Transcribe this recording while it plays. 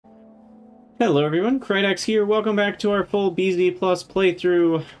Hello everyone, Krydex here. Welcome back to our full BZ Plus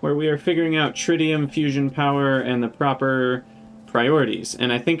playthrough where we are figuring out tritium fusion power and the proper priorities.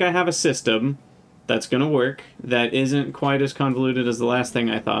 And I think I have a system that's going to work that isn't quite as convoluted as the last thing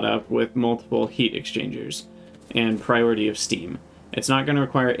I thought of with multiple heat exchangers and priority of steam. It's not going to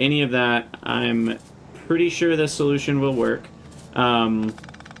require any of that. I'm pretty sure this solution will work.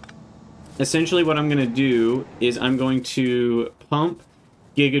 Essentially what I'm going to do is I'm going to pump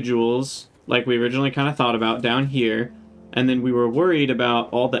gigajoules like we originally kind of thought about down here, and then we were worried about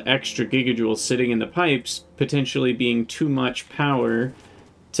all the extra gigajoules sitting in the pipes potentially being too much power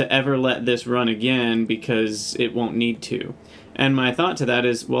to ever let this run again because it won't need to. And my thought to that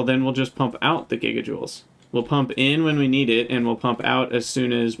is, well, then we'll just pump out the gigajoules. We'll pump in when we need it, and we'll pump out as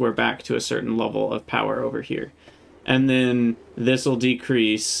soon as we're back to a certain level of power over here. And then this will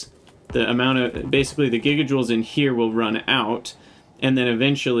decrease the amount of, basically the gigajoules in here will run out, and then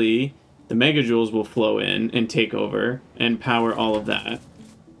eventually the megajoules will flow in and take over and power all of that.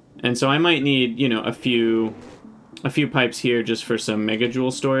 And so I might need, you know, a few pipes here just for some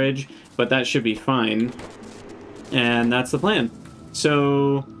megajoule storage, but that should be fine. And that's the plan.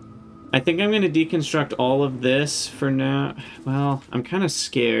 So I think I'm going to deconstruct all of this for now. Well, I'm kind of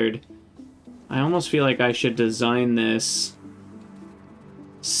scared. I almost feel like I should design this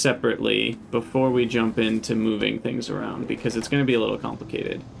separately before we jump into moving things around, because it's going to be a little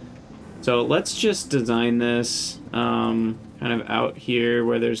complicated. So let's just design this kind of out here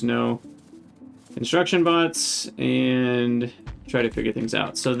where there's no construction bots and try to figure things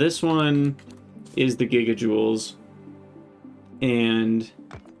out. So this one is the gigajoules, and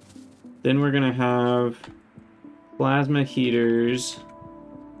then we're going to have plasma heaters.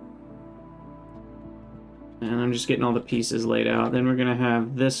 And I'm just getting all the pieces laid out. Then we're going to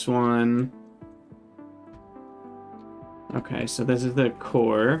have this one. Okay, so this is the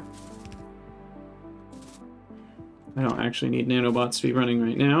core. I don't actually need nanobots to be running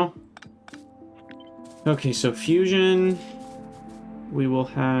right now. Okay, so fusion. We will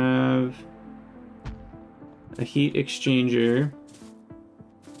have a heat exchanger.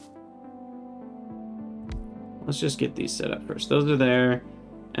 Let's just get these set up first. Those are there.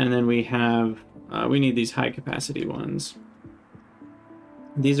 And then we have, we need these high capacity ones.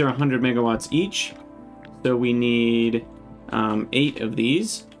 These are 100 megawatts each. So we need 8 of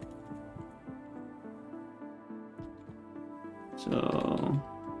these. So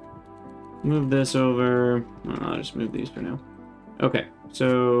move this over. I'll just move these for now. Okay,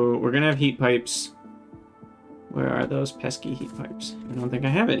 so we're gonna have heat pipes. Where are those pesky heat pipes? I don't think I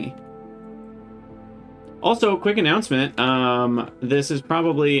have any. Also, quick announcement. This is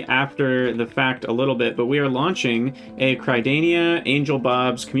probably after the fact a little bit, but we are launching a Crydania Angel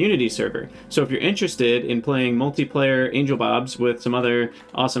Bobs community server. So if you're interested in playing multiplayer Angel Bobs with some other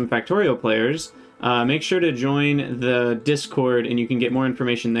awesome Factorio players, make sure to join the Discord and you can get more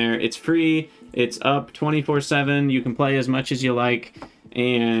information there. It's free, it's up 24/7, you can play as much as you like,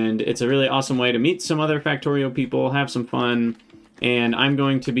 and it's a really awesome way to meet some other Factorio people, have some fun, and I'm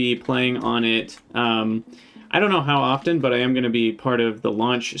going to be playing on it. I don't know how often, but I am going to be part of the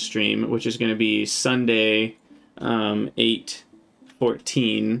launch stream, which is going to be Sunday,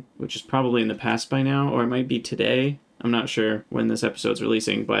 8/14, which is probably in the past by now, or it might be today. I'm not sure when this episode's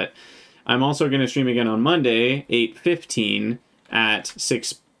releasing, but I'm also going to stream again on Monday, 8/15 at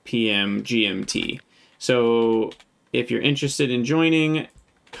 6 p.m. GMT. So if you're interested in joining,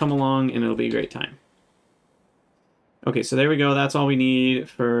 come along and it'll be a great time. Okay, so there we go. That's all we need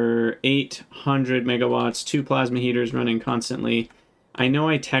for 800 megawatts, 2 plasma heaters running constantly. I know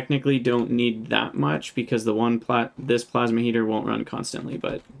I technically don't need that much because the this plasma heater won't run constantly,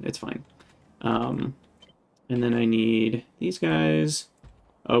 but it's fine. And then I need these guys.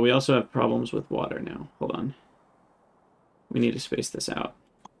 Oh, we also have problems with water now. Hold on. We need to space this out.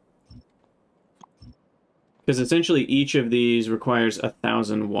 Because essentially each of these requires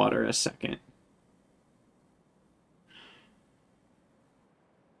 1,000 water a second.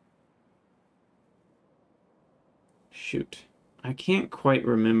 Shoot. I can't quite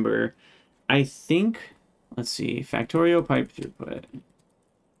remember. I think, let's see, Factorio pipe throughput.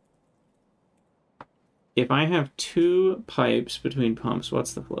 If I have 2 pipes between pumps,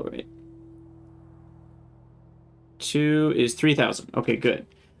 what's the flow rate? 2 is 3,000. Okay, good.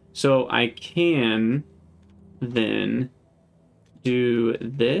 So I can then do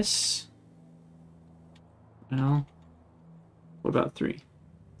this. Well, what about 3?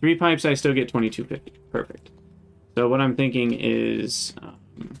 3 pipes, I still get 2250. Perfect. So what I'm thinking is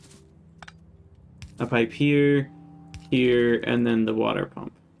a pipe here, here, and then the water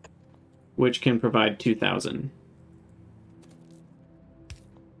pump, which can provide 2,000.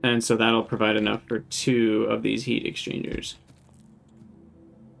 And so that'll provide enough for 2 of these heat exchangers.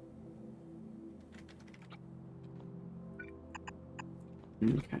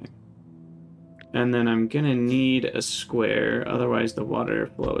 Okay. And then I'm gonna need a square, otherwise the water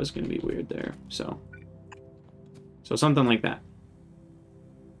flow is gonna be weird there. So something like that.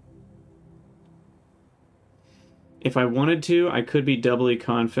 If I wanted to, I could be doubly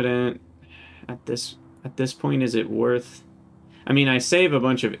confident. At this point, is it worth... I mean, I save a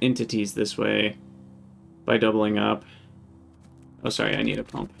bunch of entities this way by doubling up. Oh, sorry, I need a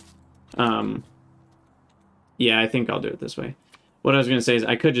pump. Yeah, I think I'll do it this way. What I was going to say is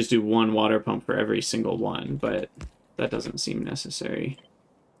I could just do 1 water pump for every single one, but that doesn't seem necessary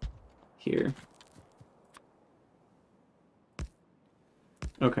here.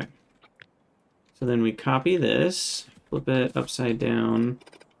 Okay. So then we copy this, flip it upside down.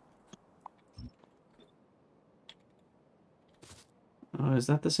 Is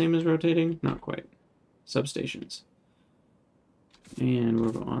that the same as rotating? Not quite. Substations. And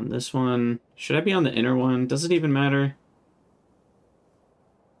we're on this one. Should I be on the inner one? Does it even matter?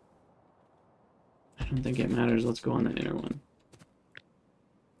 I don't think it matters. Let's go on the inner one.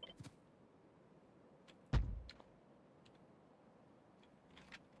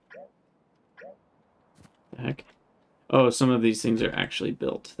 The heck? Oh, some of these things are actually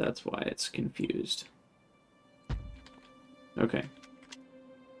built. That's why it's confused. Okay.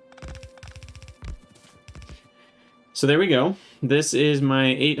 So there we go. This is my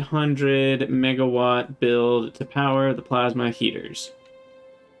 800 megawatt build to power the plasma heaters.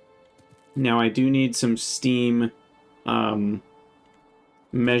 Now I do need some steam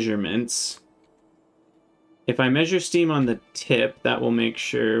measurements. If I measure steam on the tip, that will make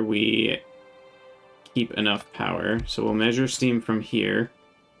sure we keep enough power. So we'll measure steam from here.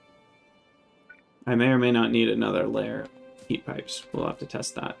 I may or may not need another layer of heat pipes. We'll have to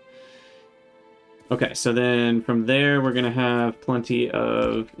test that. Okay, so then from there, we're going to have plenty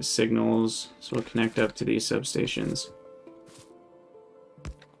of signals. So we'll connect up to these substations.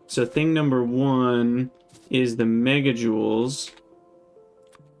 So thing number 1 is the megajoules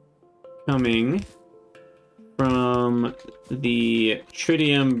coming from the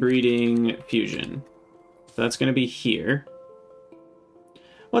tritium breeding fusion. So that's going to be here.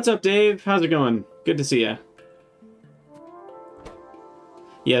 What's up, Dave? How's it going? Good to see ya.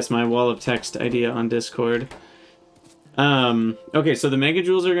 Yes, my wall of text idea on Discord. Okay, so the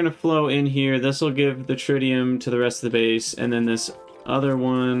megajoules are going to flow in here. This will give the tritium to the rest of the base, and then this other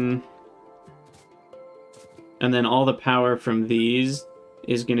one... And then all the power from these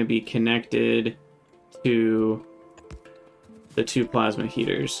is going to be connected to the 2 plasma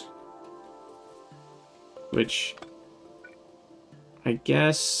heaters. Which I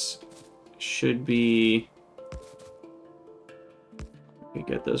guess should be... Okay,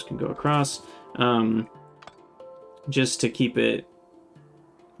 good, those can go across. Just to keep it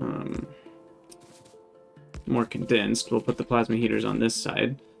more condensed, we'll put the plasma heaters on this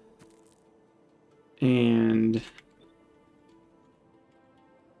side. And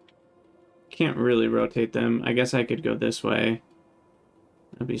can't really rotate them. I guess I could go this way.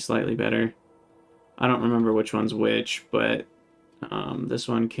 That'd be slightly better. I don't remember which one's which, but this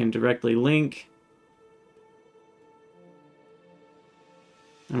one can directly link.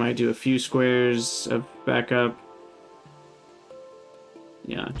 I might do a few squares of backup.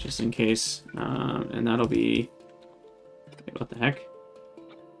 Yeah, just in case. And that'll be... Wait, what the heck?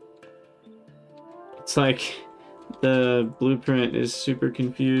 It's like the blueprint is super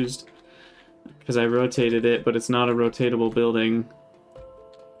confused because I rotated it, but it's not a rotatable building.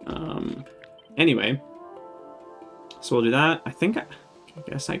 Anyway, so we'll do that. I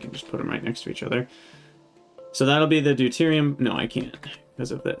guess I can just put them right next to each other. So that'll be the deuterium. No, I can't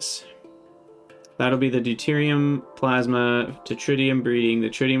because of this. That'll be the deuterium plasma to tritium breeding. The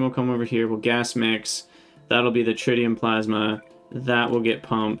tritium will come over here. We'll gas mix. That'll be the tritium plasma. That will get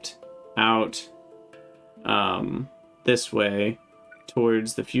pumped out this way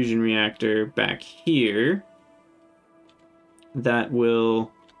towards the fusion reactor back here. That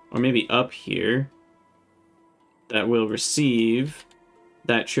will, or maybe up here, that will receive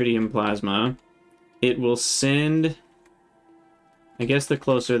that tritium plasma. It will send, I guess the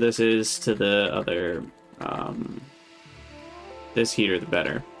closer this is to the other, this heater, the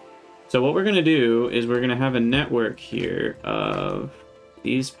better. So what we're going to do is we're going to have a network here of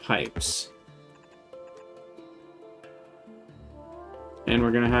these pipes. And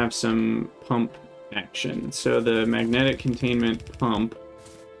we're going to have some pump action. So the magnetic containment pump,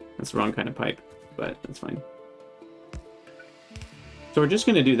 that's the wrong kind of pipe, but that's fine. So we're just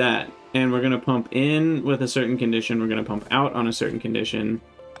going to do that. And we're going to pump in with a certain condition. We're going to pump out on a certain condition.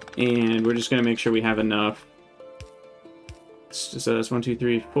 And we're just going to make sure we have enough. So that's 1, 2,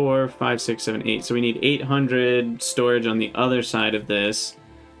 3, 4, 5, 6, 7, 8. So we need 800 storage on the other side of this.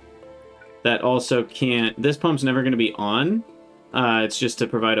 That also can't... This pump's never going to be on. It's just to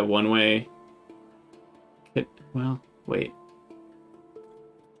provide a one-way... Well, wait.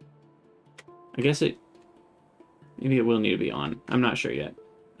 I guess it... Maybe it will need to be on. I'm not sure yet.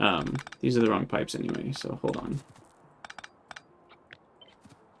 These are the wrong pipes anyway, so hold on.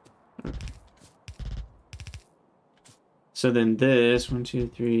 Okay. So then this, 1,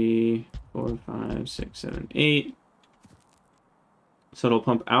 2, 3, 4, 5, 6, 7, 8. So it'll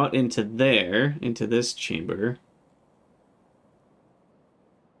pump out into there, into this chamber.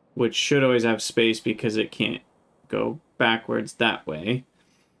 Which should always have space because it can't go backwards that way.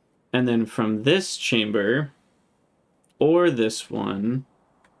 And then from this chamber, or this one,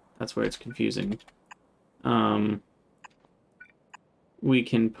 that's where it's confusing. We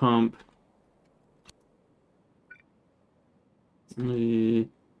can pump... Hold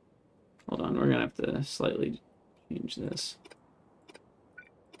on, we're gonna have to slightly change this.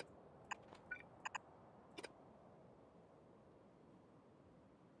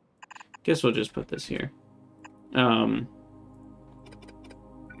 Guess we'll just put this here.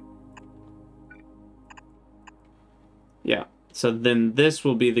 Yeah, so then this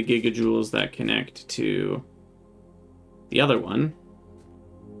will be the gigajoules that connect to the other one,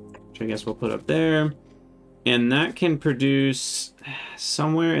 which I guess we'll put up there. And that can produce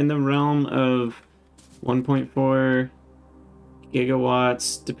somewhere in the realm of 1.4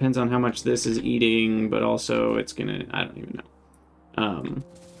 gigawatts. Depends on how much this is eating, but also it's gonna, I don't even know.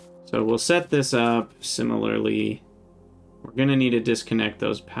 So we'll set this up similarly. We're gonna need to disconnect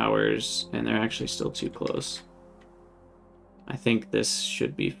those powers, and they're actually still too close. I think this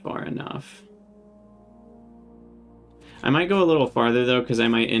should be far enough. I might go a little farther though, because I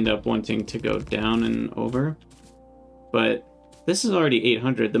might end up wanting to go down and over. But this is already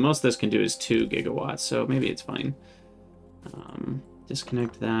 800. The most this can do is 2 gigawatts, so maybe it's fine.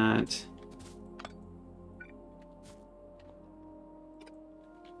 Disconnect that.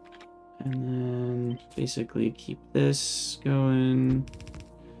 And then basically keep this going.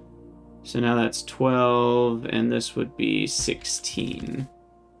 So now that's 12, and this would be 16.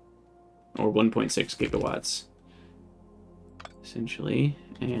 Or 1.6 gigawatts. Essentially.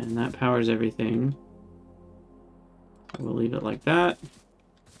 And that powers everything. We'll leave it like that.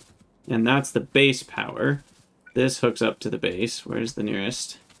 And that's the base power. This hooks up to the base. Where's the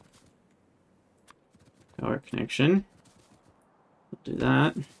nearest power connection? We'll do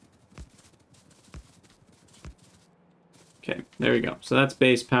that. Okay, there we go. So that's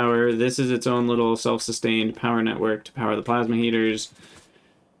base power. This is its own little self-sustained power network to power the plasma heaters.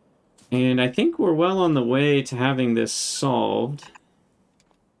 And I think we're well on the way to having this solved.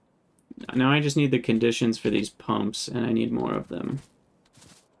 Now I just need the conditions for these pumps, and I need more of them.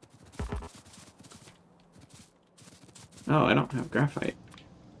 Oh, I don't have graphite.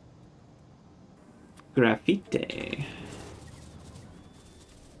 Graphite.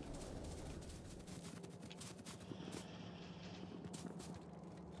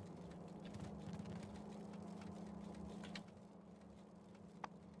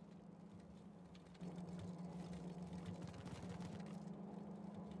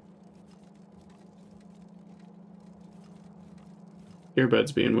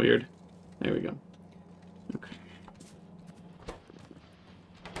 Earbuds being weird. There we go. Okay.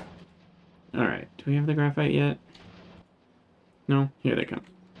 Alright, do we have the graphite yet? No? Here they come.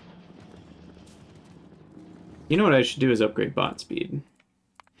 You know what I should do is upgrade bot speed.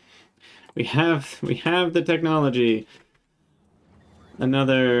 We have the technology.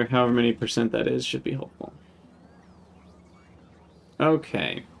 Another however many percent that is should be helpful.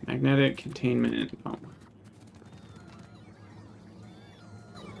 Okay, magnetic containment pump.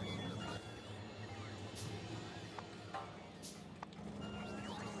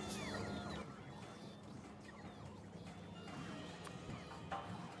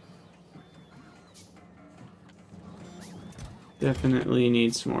 Definitely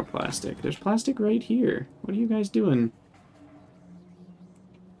need some more plastic. There's plastic right here. What are you guys doing?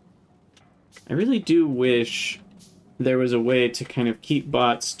 I really do wish there was a way to kind of keep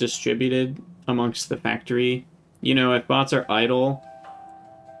bots distributed amongst the factory. You know, if bots are idle,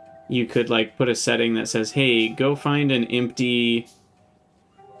 you could like put a setting that says, hey, go find an empty,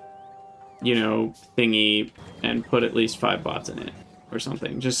 you know, thingy and put at least 5 bots in it or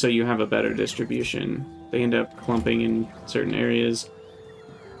something, just so you have a better distribution. They end up clumping in certain areas,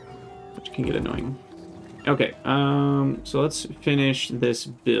 which can get annoying. Okay, so let's finish this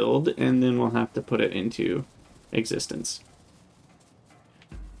build, and then we'll have to put it into existence.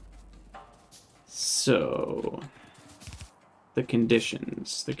 So, the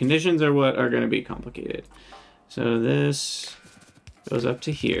conditions. The conditions are what are going to be complicated. So this goes up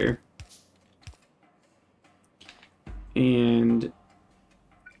to here. And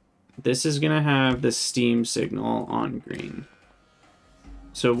this is going to have the steam signal on green.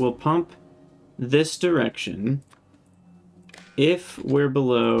 So we'll pump this direction if we're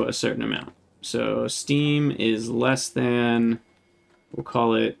below a certain amount. So steam is less than, we'll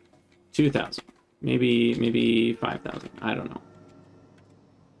call it 2,000. Maybe 5,000. I don't know.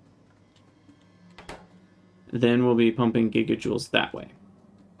 Then we'll be pumping gigajoules that way.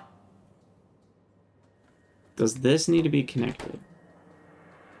 Does this need to be connected?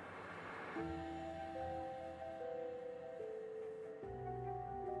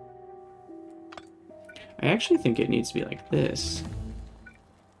 I actually think it needs to be like this.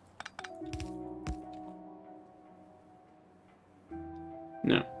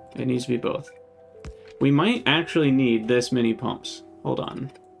 No, it needs to be both. We might actually need this many pumps. Hold on.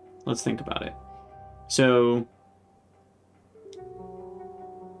 Let's think about it. So,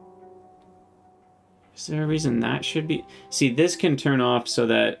 is there a reason that should be... See, this can turn off so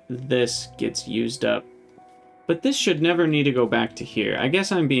that this gets used up. But this should never need to go back to here. I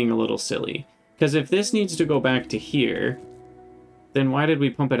guess I'm being a little silly. Because if this needs to go back to here, then why did we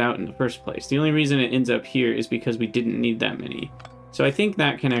pump it out in the first place? The only reason it ends up here is because we didn't need that many. So I think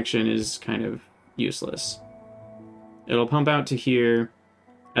that connection is kind of useless. It'll pump out to here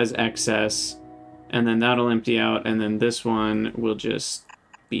as excess, and then that'll empty out, and then this one will just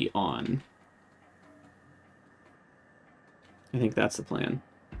be on. I think that's the plan.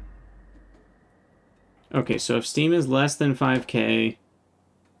 Okay, so if steam is less than 5K,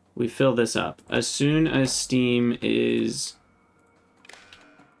 we fill this up. As soon as steam is...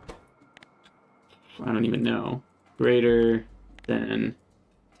 I don't even know. Greater than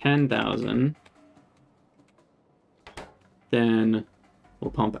 10,000, then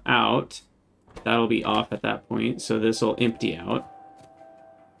we'll pump out. That'll be off at that point, so this will empty out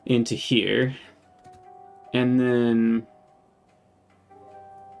into here. And then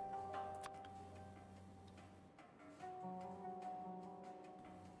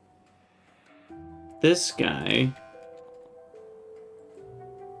this guy,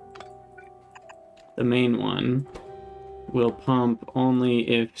 the main one, will pump only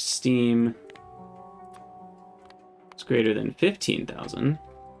if steam is greater than 15,000.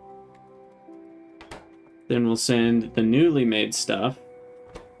 Then we'll send the newly made stuff,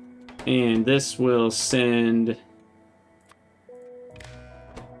 and this will send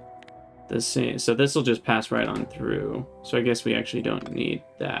the same. So this will just pass right on through. So I guess we actually don't need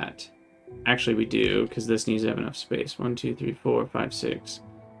that. Actually, we do, because this needs to have enough space. 1, 2, 3, 4, 5, 6,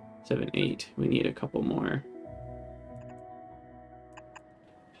 7, 8. We need a couple more.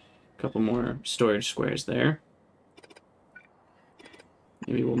 Couple more storage squares there.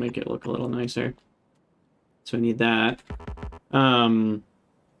 Maybe we'll make it look a little nicer. So we need that. And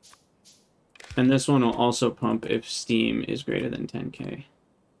this one will also pump if steam is greater than 10K.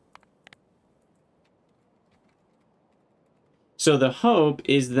 So the hope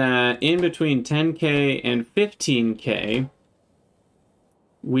is that in between 10K and 15K,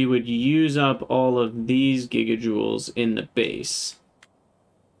 we would use up all of these gigajoules in the base.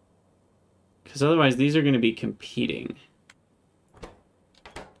 Because otherwise these are going to be competing.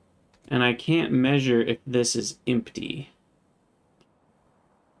 And I can't measure if this is empty.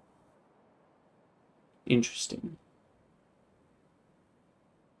 Interesting.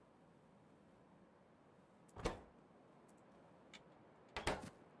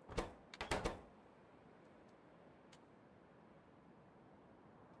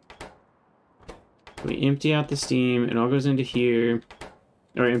 We empty out the steam, it all goes into here.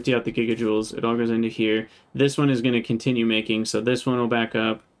 Or empty out the gigajoules, it all goes into here. This one is going to continue making, so this one will back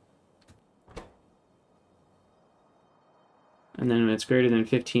up. And then when it's greater than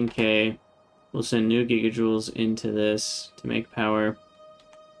 15K, we'll send new gigajoules into this to make power.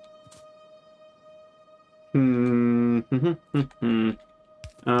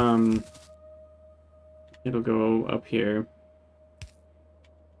 It'll go up here.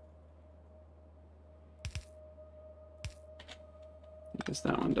 I guess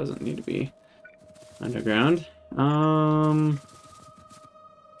that one doesn't need to be underground.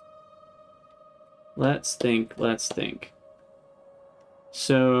 Let's think.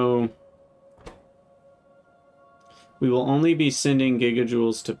 So we will only be sending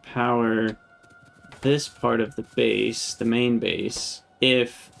gigajoules to power this part of the base, the main base,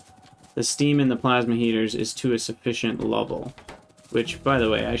 if the steam in the plasma heaters is to a sufficient level. Which, by the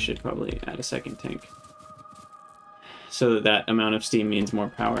way, I should probably add a second tank. So that amount of steam means more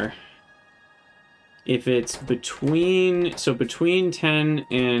power. if it's between 10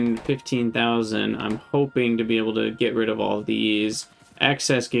 and 15,000, I'm hoping to be able to get rid of all these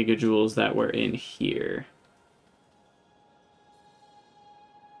excess gigajoules that were in here.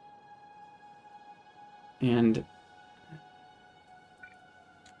 And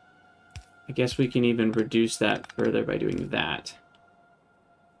I guess we can even reduce that further by doing that.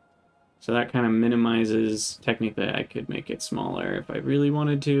 So that kind of minimizes, technically I could make it smaller if I really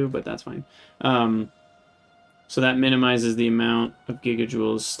wanted to, but that's fine. So that minimizes the amount of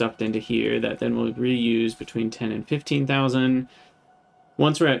gigajoules stuffed into here that then we'll reuse between 10 and 15,000.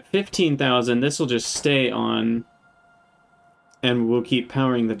 Once we're at 15,000, this will just stay on and we'll keep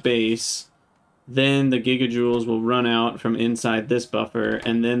powering the base. Then the gigajoules will run out from inside this buffer,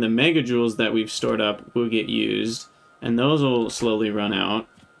 and then the megajoules that we've stored up will get used, and those will slowly run out,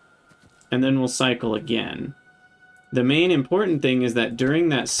 and then we'll cycle again. The main important thing is that during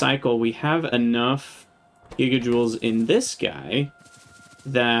that cycle, we have enough gigajoules in this guy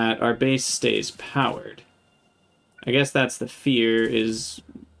that our base stays powered. I guess that's the fear, is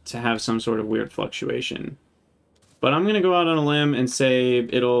to have some sort of weird fluctuation. But I'm going to go out on a limb and say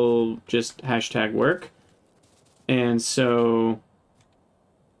it'll just hashtag work. And so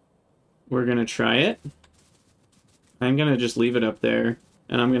we're going to try it. I'm going to just leave it up there.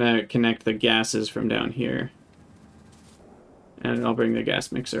 And I'm going to connect the gases from down here. And I'll bring the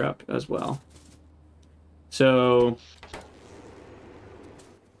gas mixer up as well. So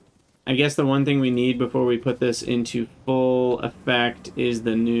I guess the one thing we need before we put this into full effect is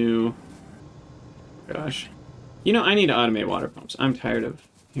the new... Gosh. You know, I need to automate water pumps. I'm tired of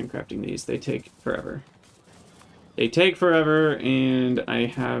handcrafting these. They take forever. They take forever, and I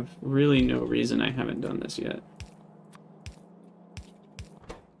have really no reason I haven't done this yet.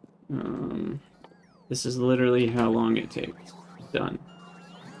 This is literally how long it takes. Done.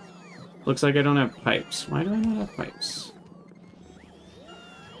 Looks like I don't have pipes. Why do I not have pipes?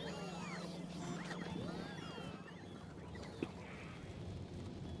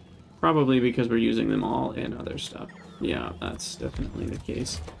 Probably because we're using them all in other stuff. Yeah, that's definitely the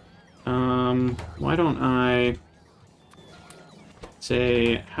case. Why don't I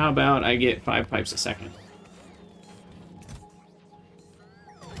say, how about I get 5 pipes a second?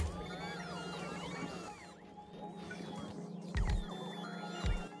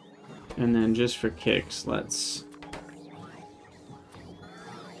 And then just for kicks, let's...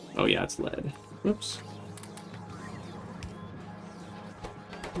 Oh yeah, it's lead. Whoops.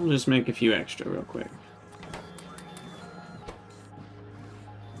 I'll just make a few extra real quick.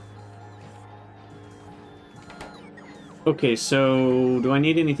 Okay, so do I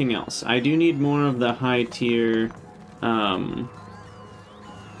need anything else? I do need more of the high tier,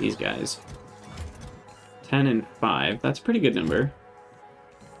 these guys. 10 and 5, that's a pretty good number.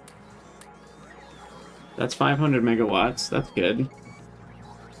 That's 500 megawatts, that's good.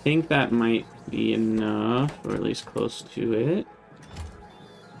 I think that might be enough, or at least close to it.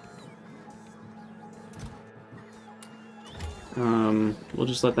 We'll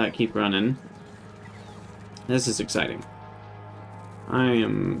just let that keep running. This is exciting. I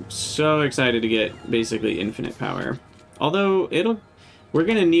am so excited to get basically infinite power. Although we're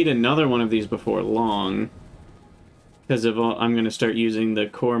gonna need another one of these before long, because of I'm gonna start using the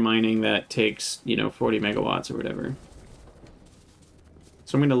core mining that takes, you know, 40 megawatts or whatever.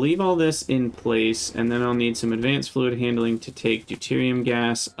 So I'm gonna leave all this in place, and then I'll need some advanced fluid handling to take deuterium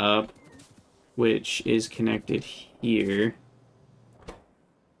gas up, which is connected here.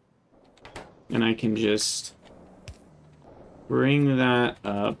 And I can just bring that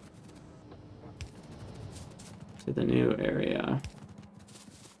up to the new area.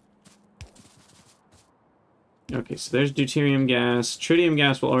 Okay, so there's deuterium gas. Tritium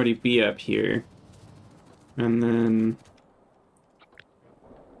gas will already be up here. And then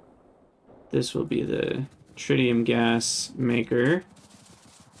this will be the tritium gas maker.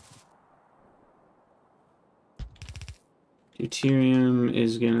 Deuterium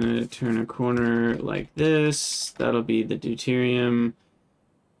is gonna turn a corner like this. That'll be the deuterium.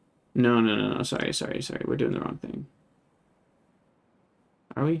 No. Sorry. We're doing the wrong thing.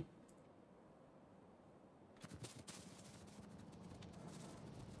 Are we?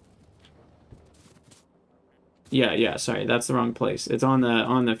 Yeah, sorry. That's the wrong place. It's on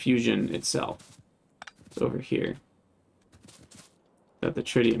the fusion itself. It's over here. That the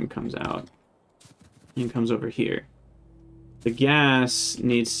tritium comes out. And comes over here. The gas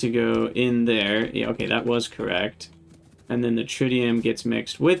needs to go in there. Yeah, okay, that was correct. And then the tritium gets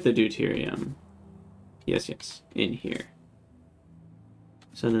mixed with the deuterium. Yes, in here.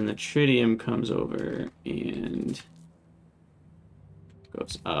 So then the tritium comes over and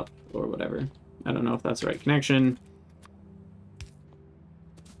goes up or whatever. I don't know if that's the right connection.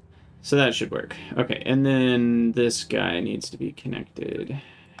 So that should work. Okay, and then this guy needs to be connected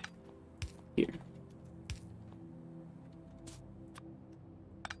here.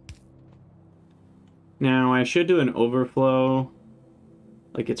 Now, I should do an overflow.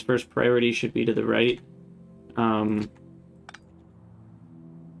 Like, its first priority should be to the right. I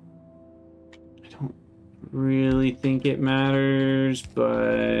don't really think it matters,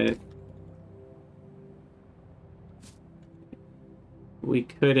 but we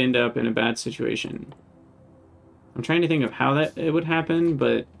could end up in a bad situation. I'm trying to think of how it would happen,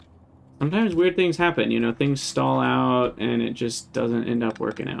 but sometimes weird things happen. You know, things stall out and it just doesn't end up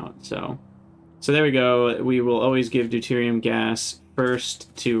working out. So there we go. We will always give deuterium gas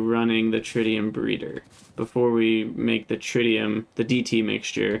first to running the tritium breeder before we make the tritium, the DT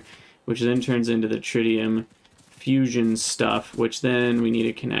mixture, which then turns into the tritium fusion stuff, which then we need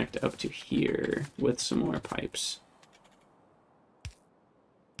to connect up to here with some more pipes.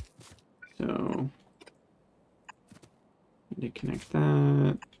 So, need to connect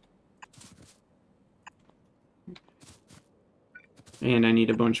that. And I need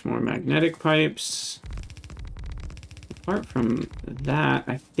a bunch more magnetic pipes. Apart from that,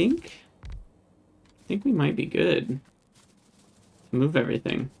 I think we might be good to move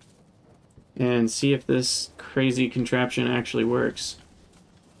everything and see if this crazy contraption actually works.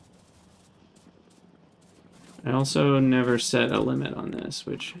 I also never set a limit on this,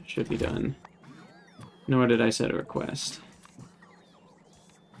 which should be done. Nor did I set a request.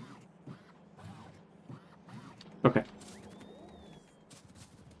 Okay.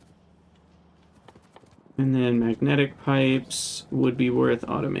 And then magnetic pipes would be worth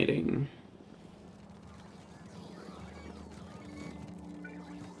automating.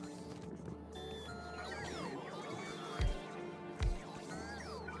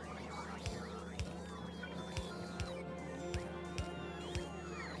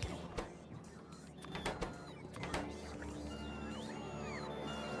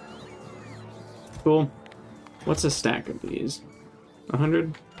 Cool. What's a stack of these?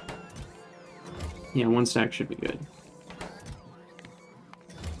 100? Yeah, one stack should be good.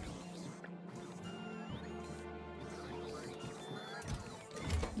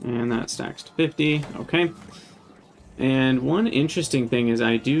 And that stacks to 50. Okay. And one interesting thing is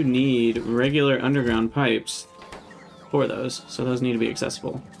I do need regular underground pipes for those, so those need to be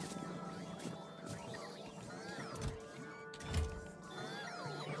accessible.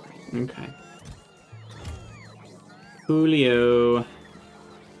 Okay. Julio.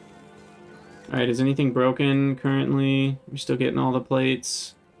 Alright, is anything broken currently? We're still getting all the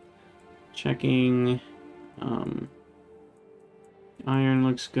plates. Checking. Iron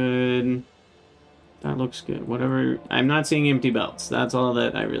looks good. That looks good. Whatever. I'm not seeing empty belts. That's all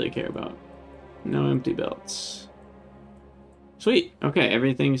that I really care about. No empty belts. Sweet. Okay,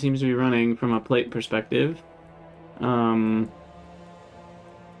 everything seems to be running from a plate perspective.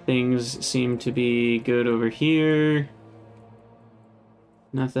 Things seem to be good over here.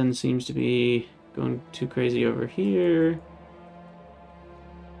 Nothing seems to be going too crazy over here.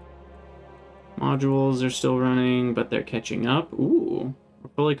 Modules are still running, but they're catching up. Ooh, we're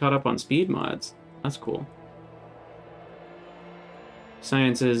fully caught up on speed mods. That's cool.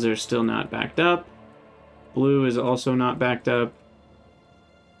 Sciences are still not backed up. Blue is also not backed up,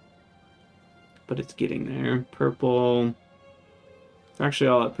 but it's getting there. Purple, it's actually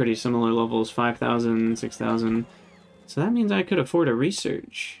all at pretty similar levels, 5,000, 6,000. So that means I could afford a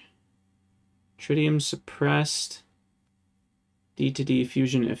research. Tritium suppressed. D-to-D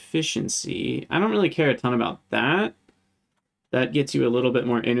fusion efficiency. I don't really care a ton about that. That gets you a little bit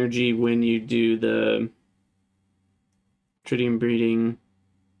more energy when you do the tritium breeding.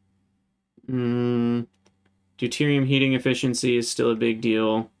 Deuterium heating efficiency is still a big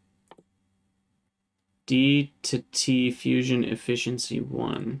deal. D-to-T fusion efficiency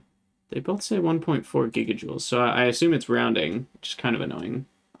 1. They both say 1.4 gigajoules, so I assume it's rounding, which is kind of annoying.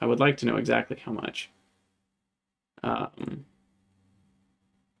 I would like to know exactly how much. But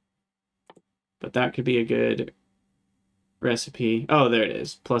that could be a good recipe. Oh, there it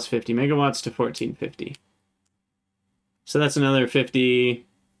is. Plus 50 megawatts to 1450. So that's another 50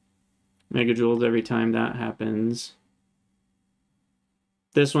 megajoules every time that happens.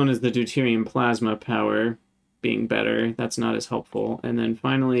 This one is the deuterium plasma power being better. That's not as helpful. And then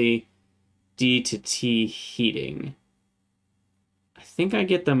finally, D to T heating. I think I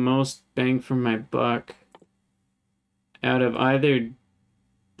get the most bang for my buck out of either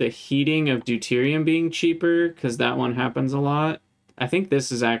the heating of deuterium being cheaper, because that one happens a lot. I think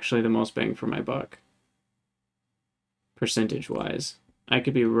this is actually the most bang for my buck, percentage-wise. I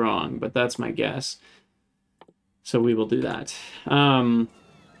could be wrong, but that's my guess. So we will do that. And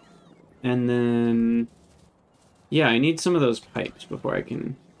then... Yeah, I need some of those pipes before I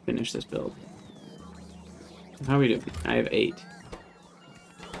can finish this build. How are we doing? I have 8.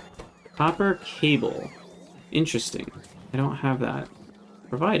 Copper cable. Interesting. I don't have that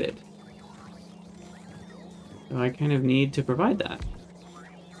provided. So I kind of need to provide that.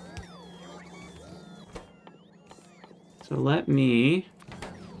 So let me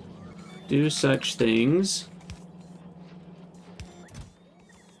do such things.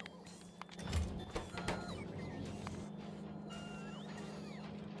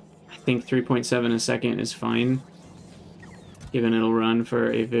 I think 3.7 a second is fine, given it'll run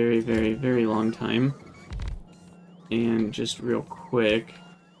for a very, very, very long time. And just real quick,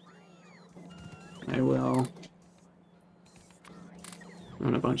 I will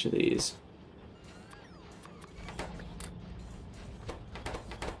run a bunch of these.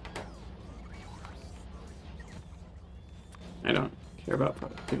 I don't care about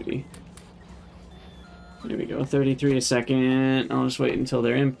productivity. There we go, 33 a second. I'll just wait until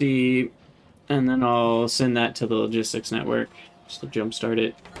they're empty, and then I'll send that to the logistics network just to jumpstart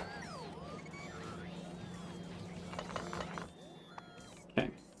it.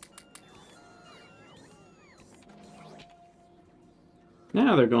 Okay.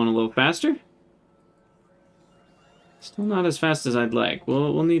 Now they're going a little faster. Still not as fast as I'd like.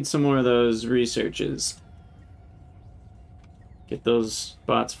 We'll need some more of those researches. Get those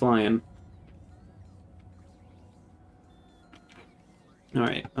bots flying.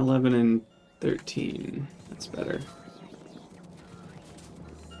 Alright, 11 and 13. That's better.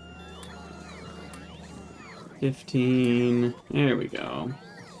 15. There we go.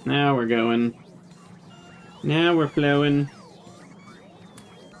 Now we're going. Now we're flowing.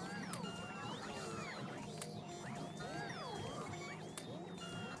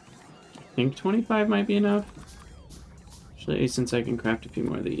 I think 25 might be enough. Actually, since I can craft a few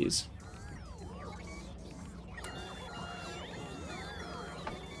more of these.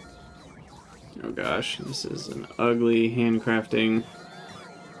 Oh gosh, this is an ugly handcrafting.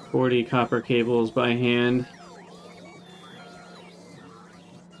 40 copper cables by hand.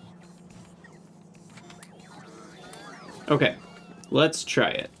 Okay, let's try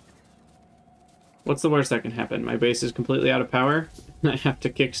it. What's the worst that can happen? My base is completely out of power, and I have to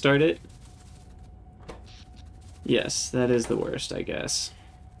kickstart it? Yes, that is the worst, I guess.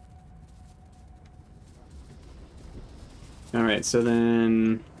 Alright, so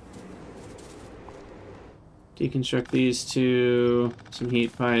then... deconstruct these two, some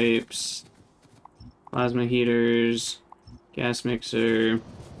heat pipes, plasma heaters, gas mixer,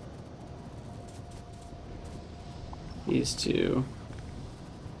 these two,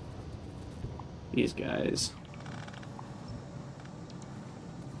 these guys,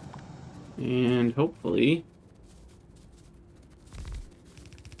 and hopefully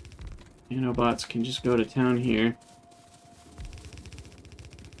nanobots can just go to town here.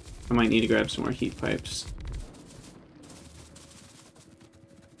 I might need to grab some more heat pipes.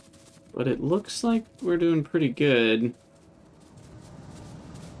 But it looks like we're doing pretty good.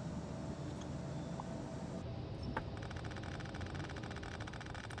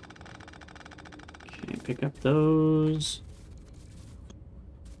 Okay, pick up those.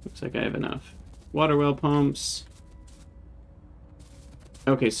 Looks like I have enough. Water well pumps.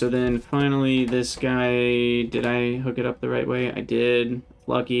 Okay, so then finally this guy, did I hook it up the right way? I did.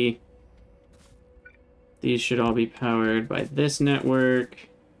 Lucky. These should all be powered by this network,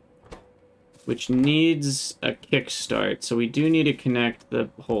 which needs a kickstart, so we do need to connect the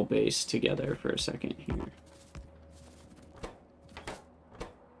whole base together for a second here.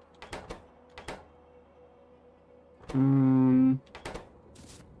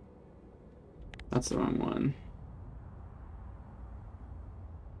 That's the wrong one.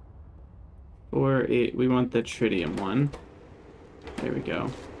 4, 8, we want the tritium one. There we go.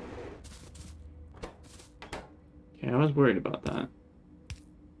 Okay, I was worried about that.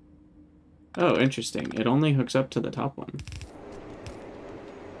 Oh, interesting. It only hooks up to the top one.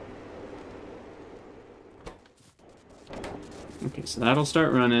 Okay, so that'll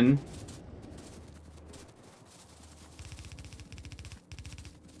start running.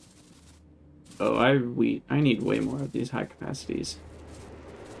 Oh, I need way more of these high capacities.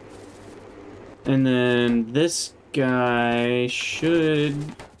 And then this guy should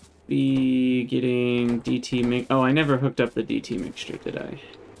be getting DT mix. Oh, I never hooked up the DT mixture, did I? Okay,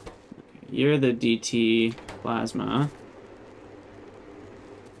 you're the DT plasma.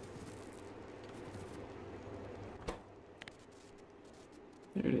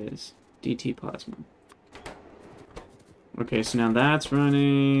 There it is. DT plasma. Okay, so now that's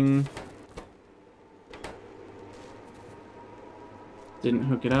running. Didn't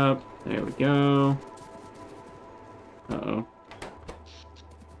hook it up. There we go. Uh-oh.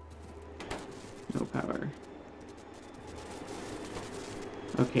 No power.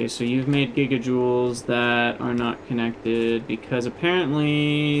 Okay, so you've made gigajoules that are not connected because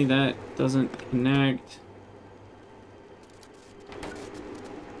apparently that doesn't connect.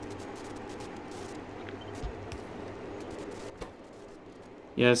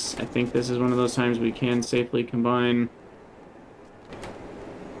 Yes, I think this is one of those times we can safely combine.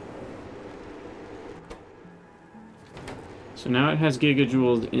 So now it has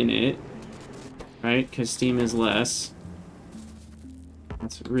gigajoules in it, right? Because steam is less.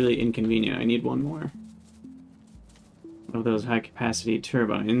 That's really inconvenient. I need one more of those high-capacity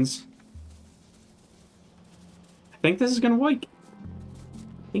turbines. I think this is going to work.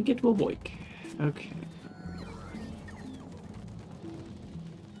 I think it will work. Okay.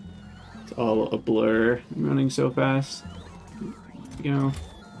 It's all a blur. I'm running so fast. There we go.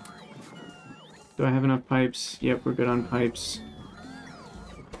 Do I have enough pipes? Yep, we're good on pipes.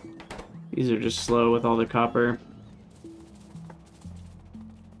 These are just slow with all the copper.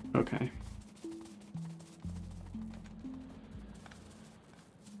 Okay.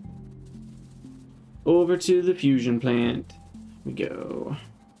 Over to the fusion plant we go.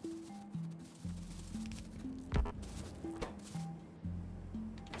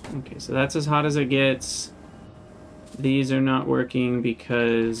 Okay, so that's as hot as it gets. These are not working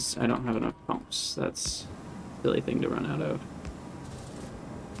because I don't have enough pumps. That's a silly thing to run out of.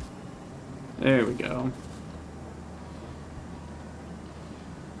 There we go.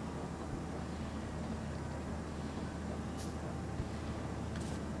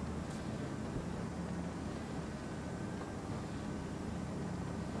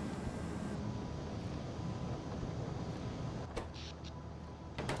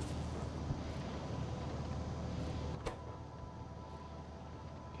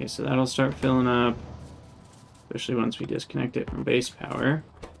 Okay, so that'll start filling up, especially once we disconnect it from base power.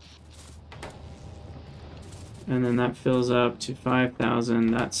 And then that fills up to 5,000.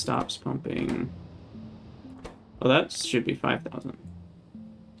 That stops pumping. Oh, that should be 5,000.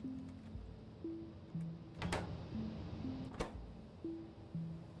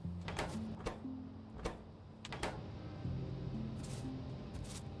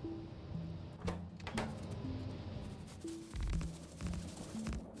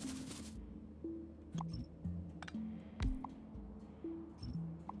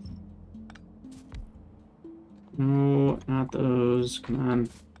 No, not those. Come on.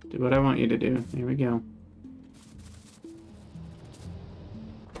 Do what I want you to do. There we go.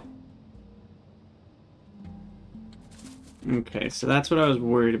 Okay, so that's what I was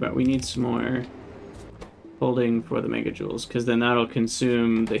worried about. We need some more holding for the megajoules, because then that'll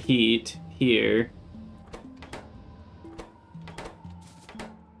consume the heat here.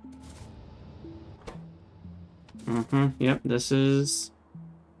 Yep, this is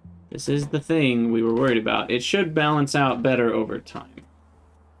the thing we were worried about. It should balance out better over time.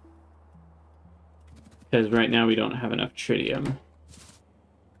 Because right now we don't have enough tritium.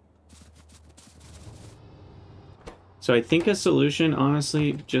 So I think a solution,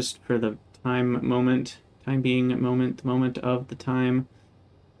 honestly, just for the time being moment of the time.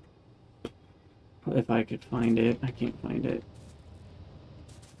 If I could find it. I can't find it.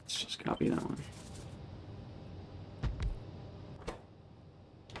 Let's just copy that one.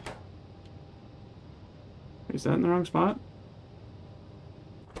 Is that in the wrong spot?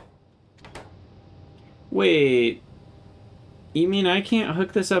 Wait. You mean I can't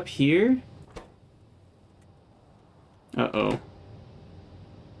hook this up here? Uh-oh.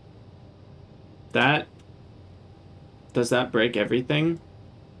 Does that break everything?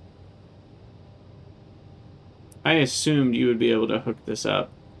 I assumed you would be able to hook this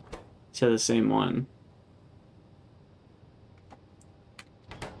up to the same one.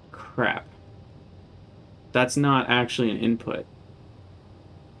 Crap. That's not actually an input.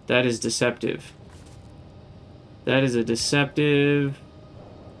 That is deceptive. That is a deceptive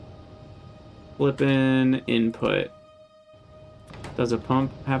flippin' input. Does a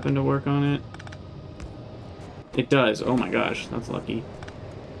pump happen to work on it? It does. Oh my gosh, that's lucky.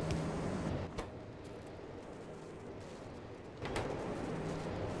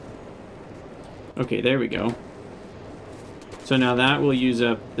 Okay, there we go. So now that will use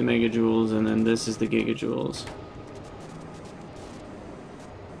up the megajoules, and then this is the gigajoules.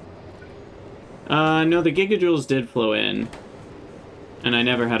 No, the gigajoules did flow in. And I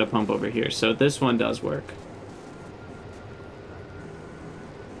never had a pump over here, so this one does work.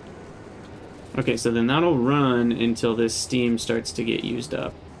 Okay, so then that'll run until this steam starts to get used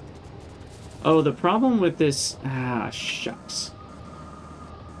up. Oh, the problem with this... Ah, shucks.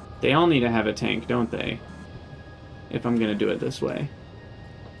 They all need to have a tank, don't they? If I'm gonna do it this way.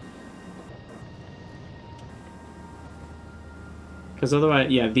 Because otherwise,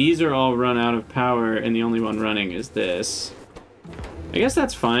 yeah, these are all run out of power, and the only one running is this. I guess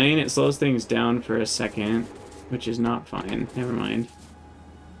that's fine. It slows things down for a second, which is not fine. Never mind.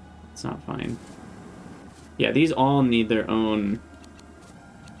 It's not fine. Yeah, these all need their own...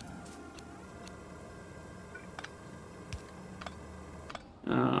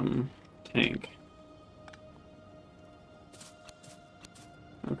 tank.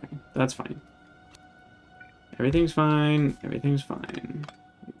 Okay, that's fine. Everything's fine. Everything's fine.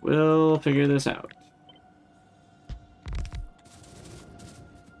 We'll figure this out.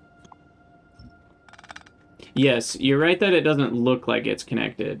 Yes, you're right that it doesn't look like it's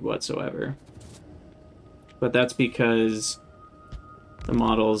connected whatsoever. But that's because the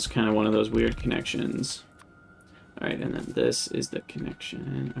model's kind of one of those weird connections. Alright, and then this is the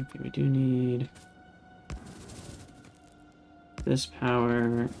connection. Okay, we do need this power,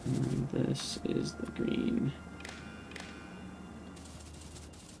 and then this is the green.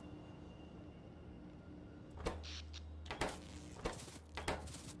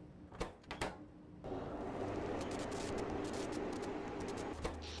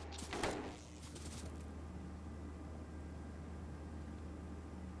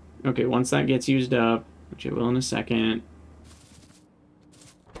 Okay, once that gets used up, which it will in a second.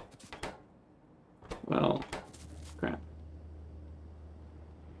 Well, crap.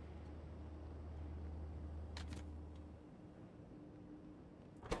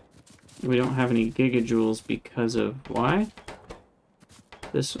 We don't have any gigajoules because of why?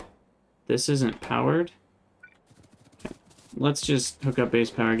 This isn't powered. Okay. Let's just hook up base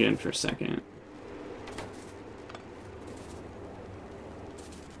power again for a second.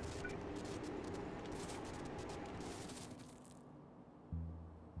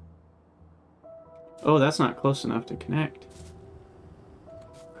 Oh, that's not close enough to connect.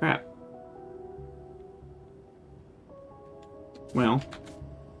 Crap. Well,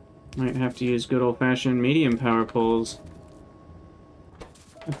 might have to use good old-fashioned medium power poles.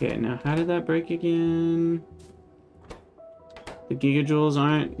 Okay, now how did that break again? The gigajoules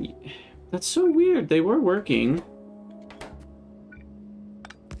aren't... That's so weird. They were working.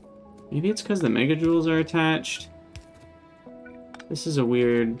 Maybe it's because the megajoules are attached. This is a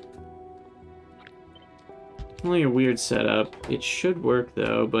weird... Only a weird setup. It should work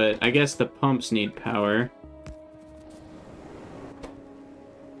though, but I guess the pumps need power.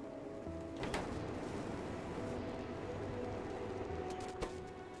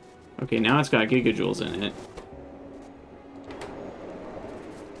 Okay, now it's got gigajoules in it.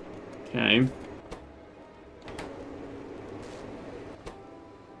 Okay.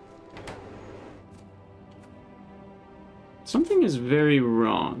 Something is very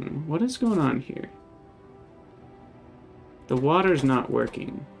wrong. What is going on here? The water's not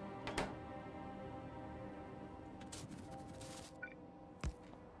working.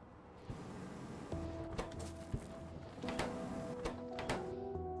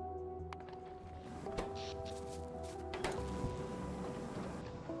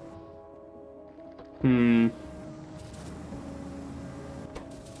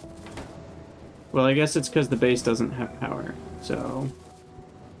 Well, I guess it's because the base doesn't have power, so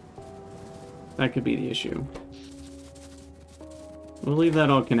that could be the issue. We'll leave that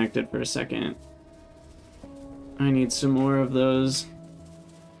all connected for a second. I need some more of those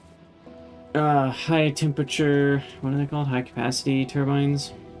high temperature, what are they called? High capacity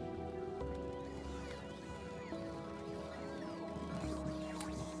turbines?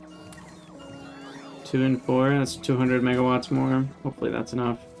 Two and four, that's 200 megawatts more. Hopefully that's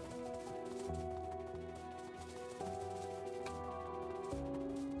enough.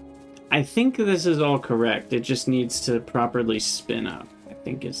 I think this is all correct. It just needs to properly spin up, I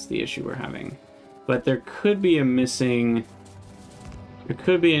think is the issue we're having. But there could be a missing... There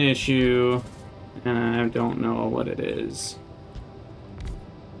could be an issue, and I don't know what it is.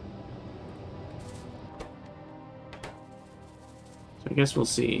 So I guess we'll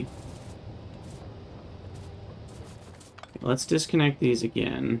see. Let's disconnect these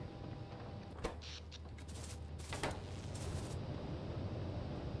again.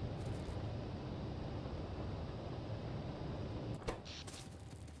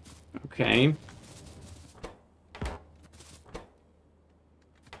 Okay.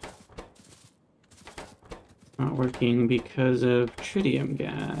 Not working because of tritium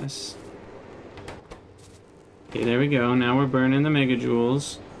gas. Okay, there we go. Now we're burning the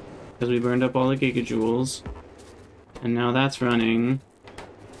megajoules. because we burned up all the gigajoules. And now that's running.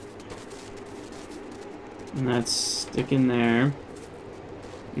 And that's sticking there.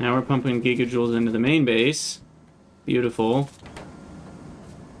 Now we're pumping gigajoules into the main base. Beautiful.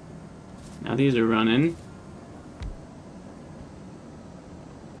 Now these are running.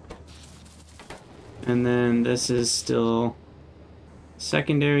 And then this is still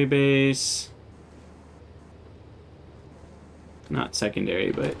secondary base. Not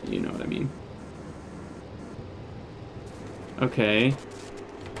secondary, but you know what I mean. Okay.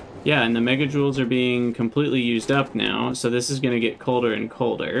 Yeah, and the megajoules are being completely used up now, so this is going to get colder and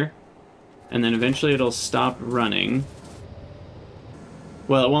colder. And then eventually it'll stop running.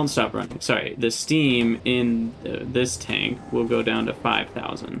 Well, it won't stop running. Sorry, the steam in this tank will go down to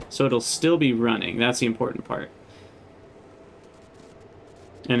 5,000. So it'll still be running. That's the important part.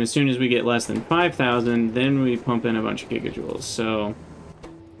 And as soon as we get less than 5,000, then we pump in a bunch of gigajoules. So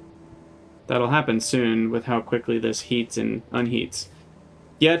that'll happen soon with how quickly this heats and unheats.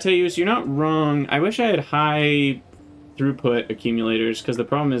 Yeah, Teus, you're not wrong. I wish I had high throughput accumulators, because the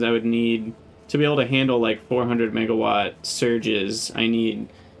problem is I would need, to be able to handle like 400 megawatt surges, I need,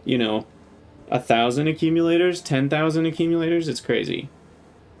 you know, 1,000 accumulators, 10,000 accumulators. It's crazy.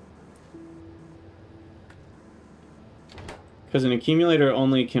 Because an accumulator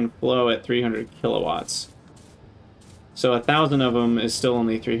only can flow at 300 kilowatts. So 1,000 of them is still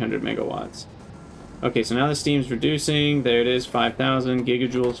only 300 megawatts. Okay, so now the steam's reducing. There it is, 5,000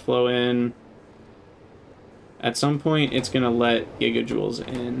 gigajoules flow in. At some point, it's going to let gigajoules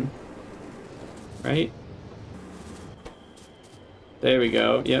in. Right? There we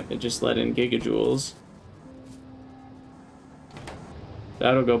go. Yep, it just let in gigajoules.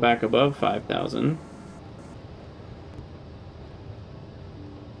 That'll go back above 5,000.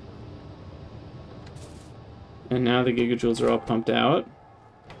 And now the gigajoules are all pumped out.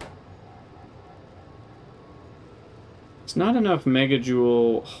 It's not enough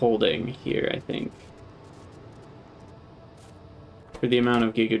megajoule holding here, I think, for the amount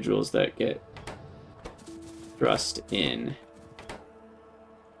of gigajoules that get thrust in.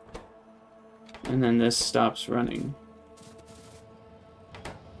 And then this stops running.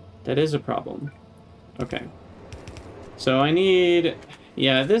 That is a problem. Okay. So I need...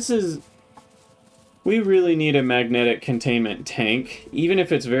 Yeah, this is... We really need a magnetic containment tank, even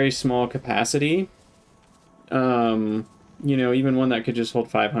if it's very small capacity. You know, even one that could just hold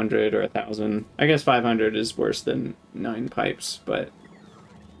 500 or 1,000. I guess 500 is worse than 9 pipes, but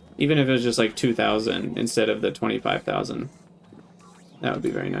even if it was just like 2,000 instead of the 25,000, that would be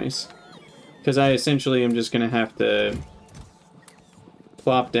very nice. Because I essentially am just going to have to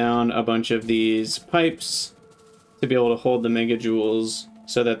plop down a bunch of these pipes to be able to hold the megajoules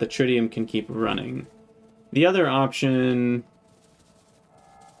so that the tritium can keep running. The other option...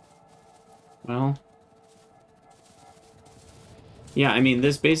 Well... Yeah, I mean,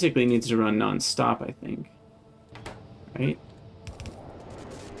 this basically needs to run non-stop, I think. Right?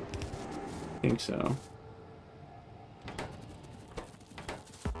 I think so.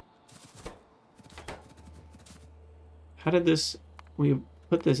 How did this... We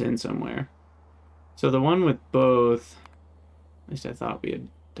put this in somewhere. So the one with both... At least I thought we had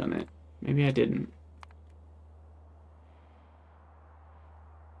done it. Maybe I didn't.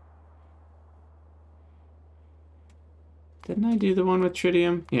 Didn't I do the one with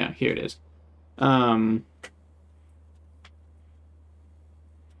tritium? Yeah, here it is. You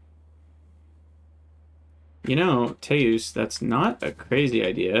know, Teus, that's not a crazy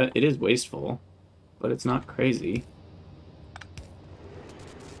idea. It is wasteful, but it's not crazy.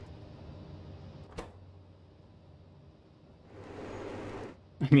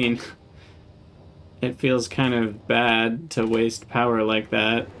 I mean, it feels kind of bad to waste power like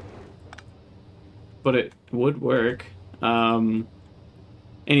that, but it would work.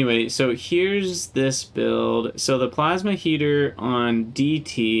 Anyway, so here's this build. So the plasma heater on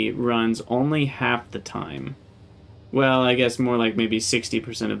DT runs only half the time. Well, I guess more like maybe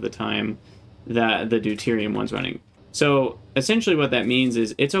 60% of the time that the deuterium one's running. So essentially what that means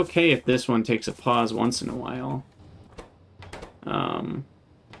is it's okay if this one takes a pause once in a while.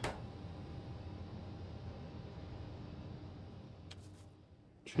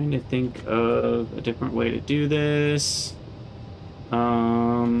 Trying to think of a different way to do this.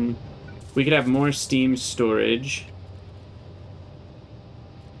 We could have more steam storage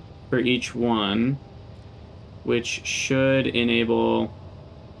for each one, which should enable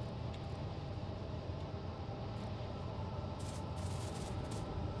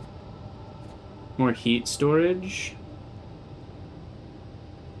more heat storage.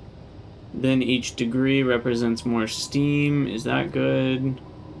 Then each degree represents more steam. Is that good?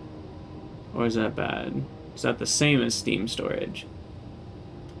 Or is that bad? Is that the same as steam storage?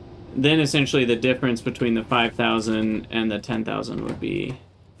 Then essentially the difference between the 5,000 and the 10,000 would be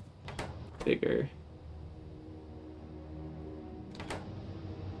bigger.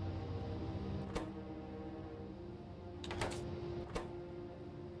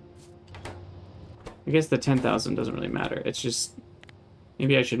 I guess the 10,000 doesn't really matter. It's just,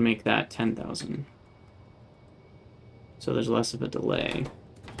 maybe I should make that 10,000. So there's less of a delay.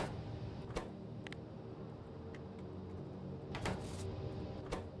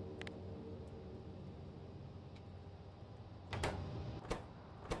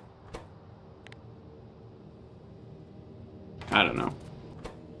 I don't know.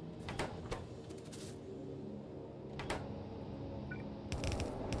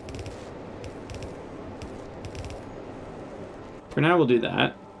 For now, we'll do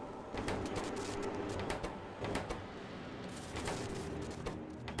that.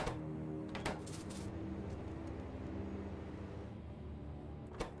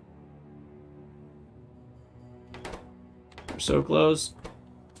 We're so close.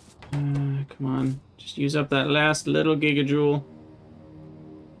 Come on. Just use up that last little gigajoule.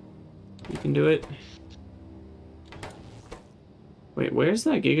 You can do it. Wait, where's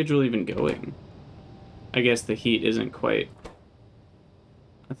that gigajoule even going? I guess the heat isn't quite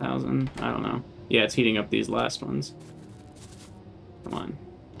 1,000. I don't know. Yeah, it's heating up these last ones. Come on.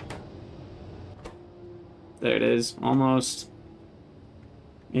 There it is. Almost.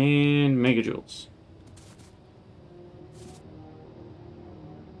 And megajoules.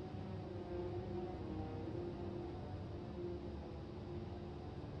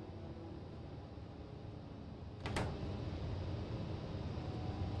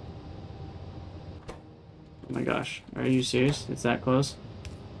 Oh my gosh. Are you serious? It's that close?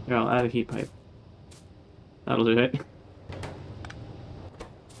 Here, I'll add a heat pipe. That'll do it.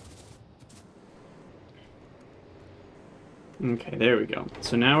 Okay, there we go.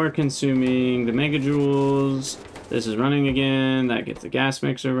 So now we're consuming the megajoules. This is running again. That gets the gas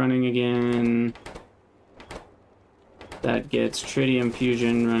mixer running again. That gets tritium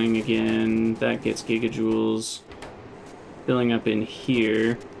fusion running again. That gets gigajoules filling up in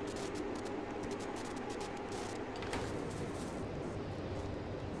here.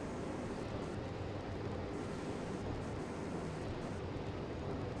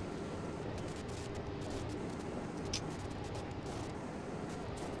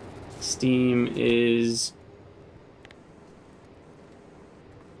 Steam is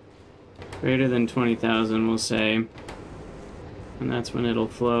greater than 20,000, we'll say. And that's when it'll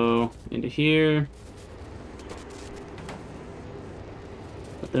flow into here.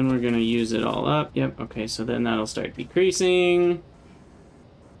 But then we're going to use it all up. Yep, okay, so then that'll start decreasing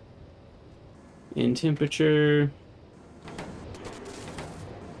in temperature.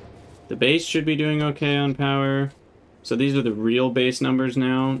 The base should be doing okay on power. So these are the real base numbers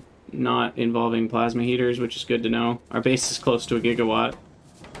now, not involving plasma heaters, which is good to know. Our base is close to a gigawatt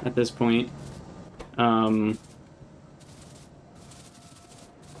at this point. So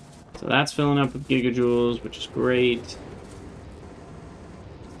that's filling up with gigajoules, which is great.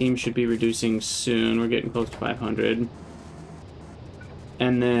 Steam should be reducing soon. We're getting close to 500.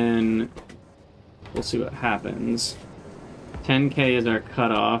 And then we'll see what happens. 10K is our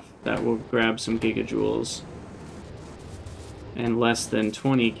cutoff. That will grab some gigajoules. And less than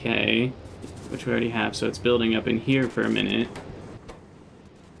 20K, which we already have, so it's building up in here for a minute.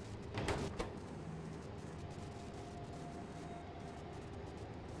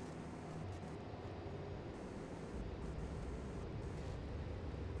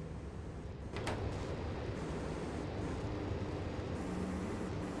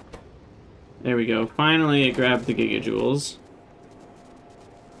 There we go. Finally, it grabbed the gigajoules.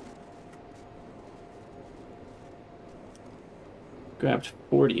 Grabbed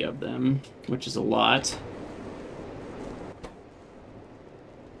 40 of them, which is a lot.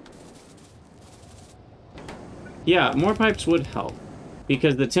 Yeah, more pipes would help,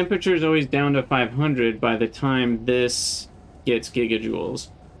 because the temperature is always down to 500 by the time this gets gigajoules.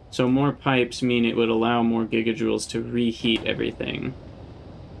 So more pipes mean it would allow more gigajoules to reheat everything.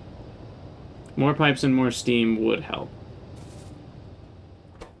 More pipes and more steam would help.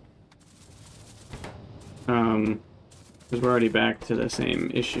 Because we're already back to the same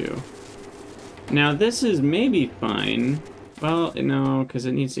issue. Now this is maybe fine. Well, no, because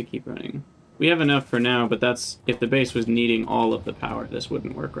it needs to keep running. We have enough for now, but that's if the base was needing all of the power, this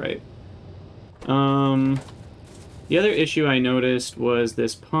wouldn't work right. The other issue I noticed was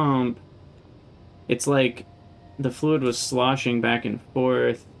this pump. It's like the fluid was sloshing back and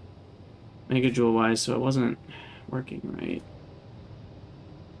forth, megajoule wise, so it wasn't working right.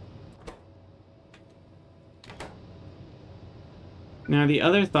 Now, the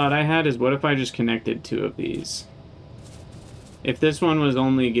other thought I had is, what if I just connected two of these? If this one was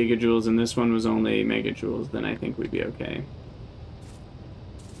only gigajoules and this one was only megajoules, then I think we'd be okay.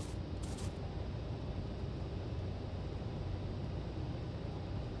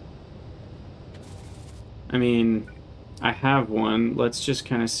 I mean, I have one. Let's just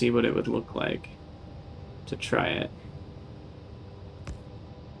kind of see what it would look like to try it.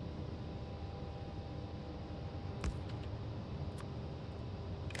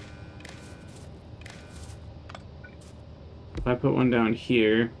 If I put one down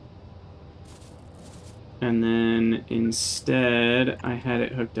here, and then instead I had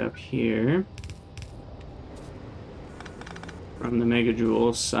it hooked up here from the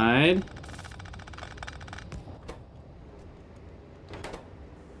megajoule side.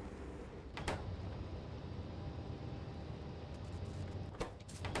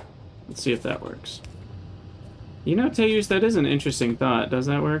 Let's see if that works. You know, Teus, that is an interesting thought. Does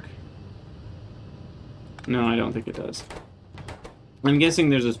that work? No, I don't think it does. I'm guessing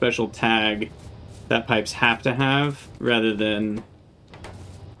there's a special tag that pipes have to have, rather than,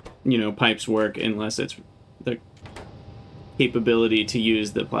 you know, pipes work unless it's the capability to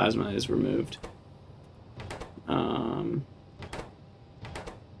use the plasma is removed.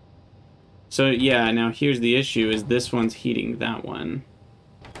 So yeah, now here's the issue, is this one's heating that one.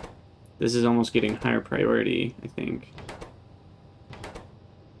 This is almost getting higher priority, I think.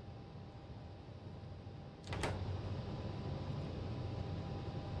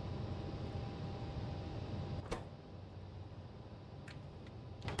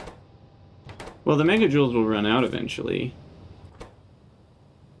 Well, the megajoules will run out eventually.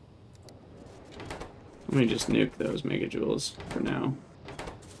 Let me just nuke those megajoules for now.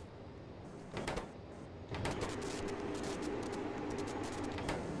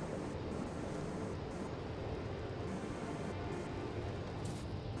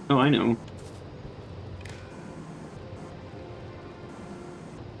 Oh, I know.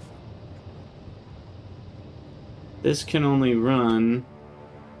 This can only run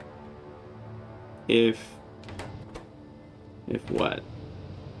if what?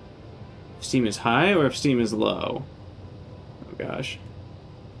 If steam is high or if steam is low? Oh gosh.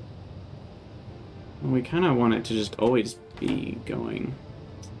 Well, we kind of want it to just always be going.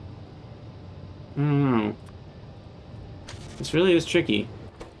 I don't know. This really is tricky.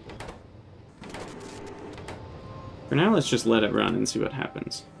 For now, let's just let it run and see what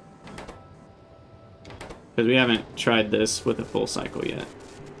happens. Because we haven't tried this with a full cycle yet.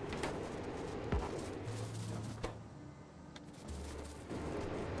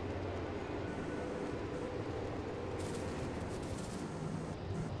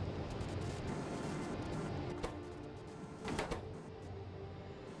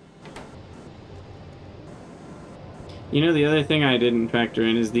 You know, the other thing I didn't factor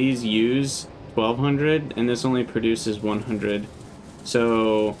in is these use 1200 and this only produces 100.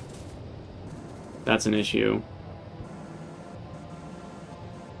 So that's an issue.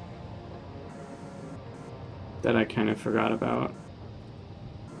 That I kind of forgot about.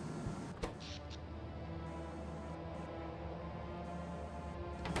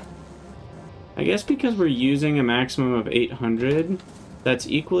 I guess because we're using a maximum of 800, that's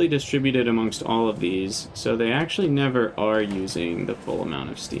equally distributed amongst all of these, so they actually never are using the full amount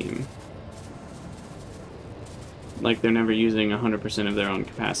of steam. Like, they're never using 100% of their own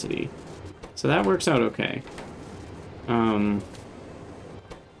capacity. So that works out okay.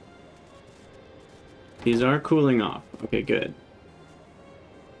 These are cooling off. Okay, good.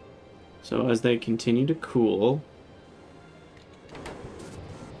 So as they continue to cool,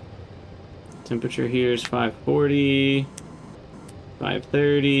 temperature here is 540,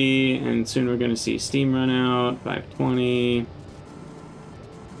 530, and soon we're going to see steam run out, 520,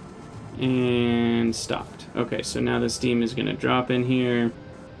 and stopped. Okay, so now the steam is going to drop in here,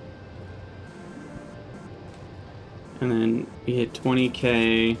 and then we hit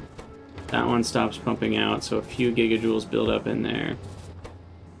 20K. That one stops pumping out, so a few gigajoules build up in there.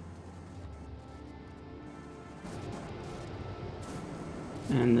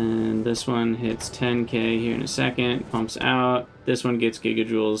 And then this one hits 10K here in a second, pumps out. This one gets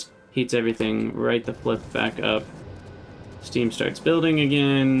gigajoules, heats everything right the flip back up. Steam starts building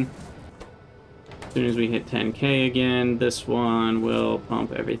again. As soon as we hit 10K again, this one will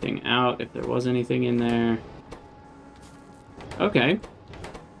pump everything out if there was anything in there. Okay.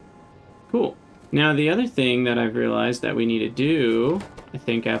 Cool. Now the other thing that I've realized that we need to do, I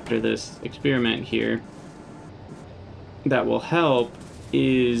think after this experiment here, that will help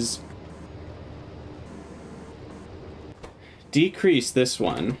is decrease this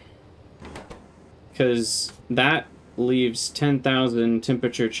one. Because that leaves 10,000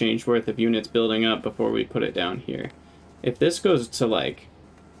 temperature change worth of units building up before we put it down here. If this goes to like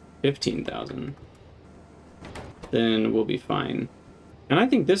 15,000, then we'll be fine. And I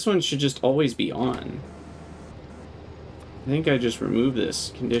think this one should just always be on. I think I just removed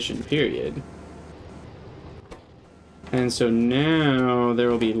this condition, period. And so now there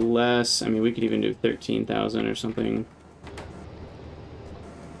will be less. I mean, we could even do 13,000 or something.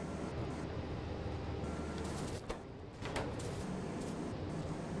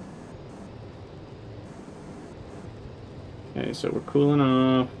 Okay, so we're cooling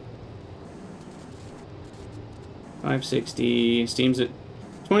off. 560. Steam's at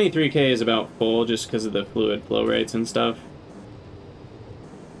 23K is about full just because of the fluid flow rates and stuff.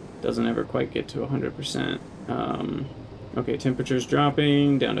 Doesn't ever quite get to 100%. Okay, temperature's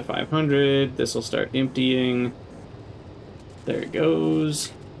dropping down to 500. This will start emptying. There it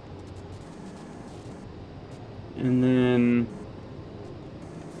goes. And then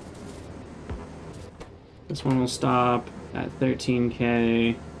this one will stop at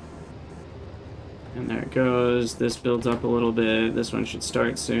 13K. And there it goes. This builds up a little bit. This one should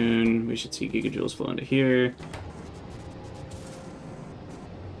start soon. We should see gigajoules flow into here.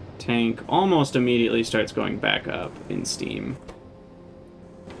 Tank almost immediately starts going back up in steam.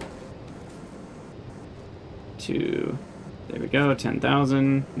 To, there we go,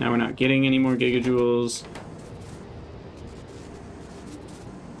 10,000. Now we're not getting any more gigajoules.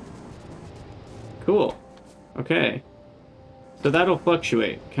 Cool. Okay. So that'll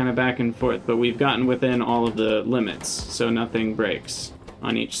fluctuate kind of back and forth, but we've gotten within all of the limits, so nothing breaks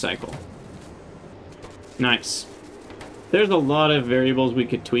on each cycle. Nice. There's a lot of variables we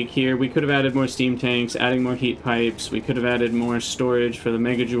could tweak here. We could have added more steam tanks, adding more heat pipes. We could have added more storage for the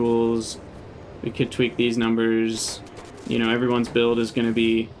megajoules. We could tweak these numbers. You know, everyone's build is going to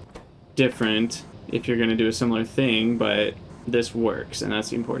be different if you're going to do a similar thing, but this works, and that's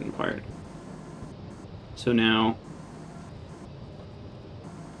the important part. So now,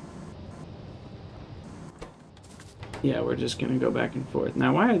 yeah, we're just going to go back and forth.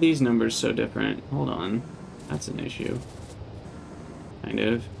 Now, why are these numbers so different? Hold on. That's an issue. Kind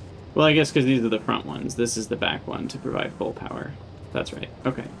of. Well, I guess because these are the front ones. This is the back one to provide full power. That's right.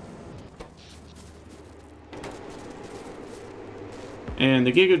 Okay. And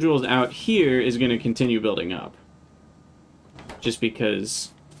the gigajoules out here is going to continue building up. Just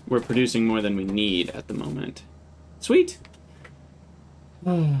because we're producing more than we need at the moment. Sweet!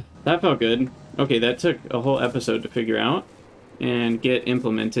 That felt good. Okay, that took a whole episode to figure out and get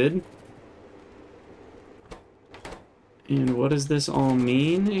implemented. And what does this all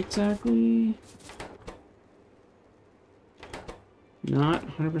mean exactly? Not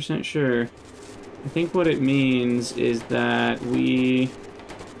 100% sure. I think what it means is that we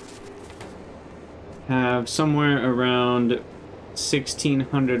have somewhere around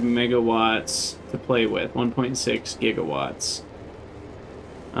 1,600 megawatts to play with, 1.6 gigawatts.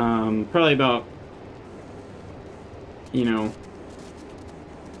 Probably about, you know,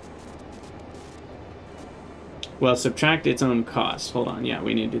 well, subtract its own cost. Hold on, yeah,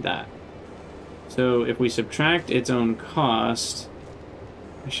 we need to do that. So if we subtract its own cost,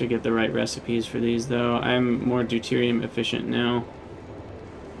 I should get the right recipes for these, though. I'm more deuterium efficient now.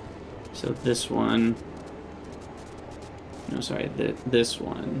 So this one, no, sorry, this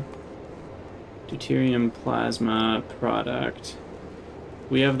one. Deuterium plasma product.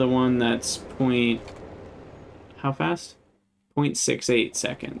 We have the one that's how fast? 0.68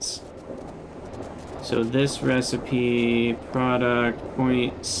 seconds. So this recipe, product,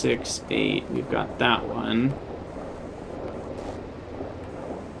 0.68, we've got that one.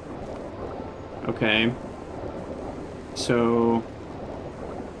 Okay. So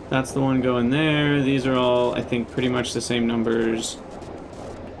that's the one going there. These are all, I think, pretty much the same numbers.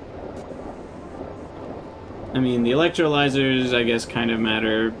 I mean, the electrolyzers, I guess, kind of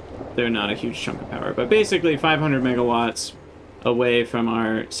matter. They're not a huge chunk of power. But basically, 500 megawatts away from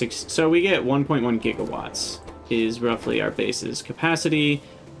our 6... So we get 1.1 gigawatts is roughly our base's capacity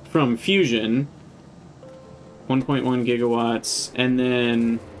from fusion. 1.1 gigawatts. And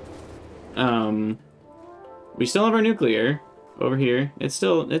then we still have our nuclear over here. It's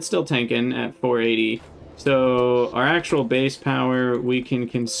still tanking at 480. So our actual base power, we can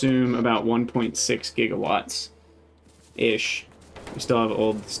consume about 1.6 gigawatts-ish. We still have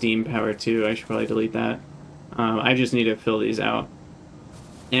old steam power too. I should probably delete that. I just need to fill these out.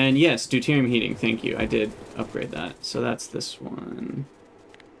 And yes, deuterium heating, thank you. I did upgrade that. So that's this one.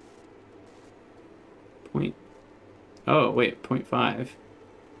 Oh, wait, 0.5.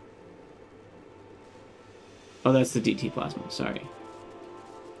 Oh, that's the DT plasma, sorry.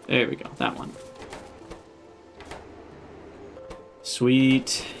 There we go, that one.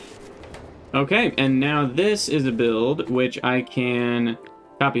 Sweet. Okay, and now this is a build which I can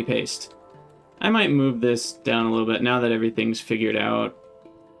copy paste. I might move this down a little bit now that everything's figured out.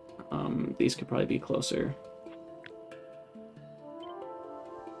 These could probably be closer.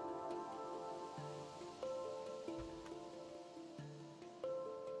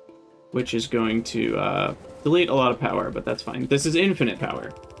 Which is going to delete a lot of power, but that's fine. This is infinite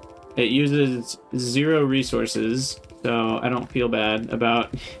power. It uses 0 resources, so I don't feel bad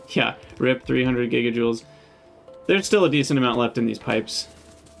about, yeah, rip 300 gigajoules. There's still a decent amount left in these pipes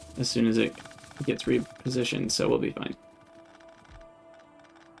as soon as it gets repositioned, so we'll be fine.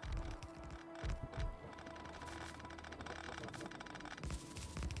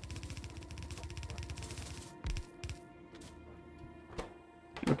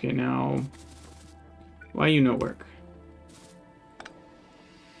 Okay, now, why you no work?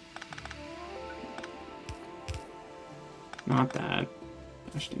 Not that.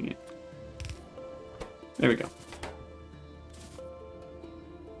 Gosh dang it. There we go.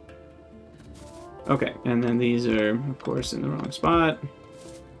 Okay, and then these are, of course, in the wrong spot.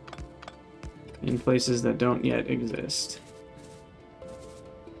 In places that don't yet exist.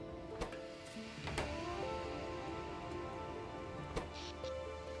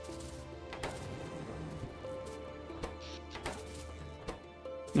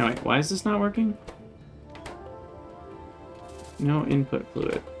 No, wait, why is this not working? No input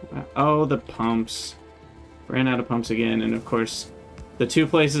fluid. Oh, the pumps. Ran out of pumps again, and of course, the 2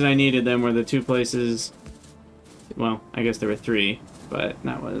 places I needed them were the 2 places... Well, I guess there were 3, but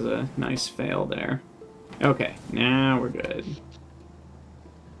that was a nice fail there. Okay, now we're good.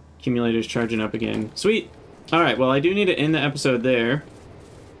 Accumulator's charging up again. Sweet! Alright, well, I do need to end the episode there.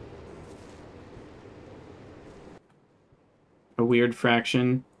 A weird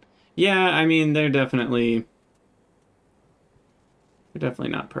fraction. Yeah, I mean, they're definitely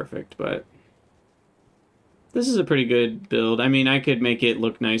not perfect, but this is a pretty good build. I mean, I could make it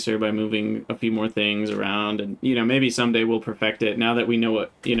look nicer by moving a few more things around, and, you know, maybe someday we'll perfect it now that we know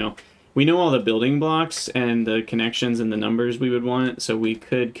what, you know, we know all the building blocks and the connections and the numbers we would want, so we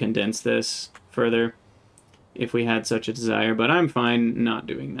could condense this further if we had such a desire, but I'm fine not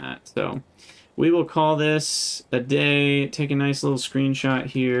doing that, so... We will call this a day, take a nice little screenshot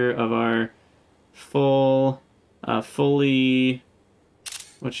here of our fully,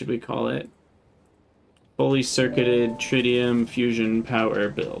 what should we call it? Fully circuited tritium fusion power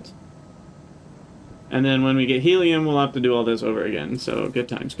build. And then when we get helium, we'll have to do all this over again. So good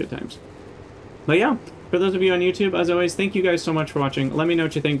times, good times. But yeah, for those of you on YouTube, as always, thank you guys so much for watching. Let me know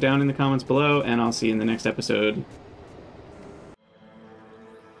what you think down in the comments below, and I'll see you in the next episode.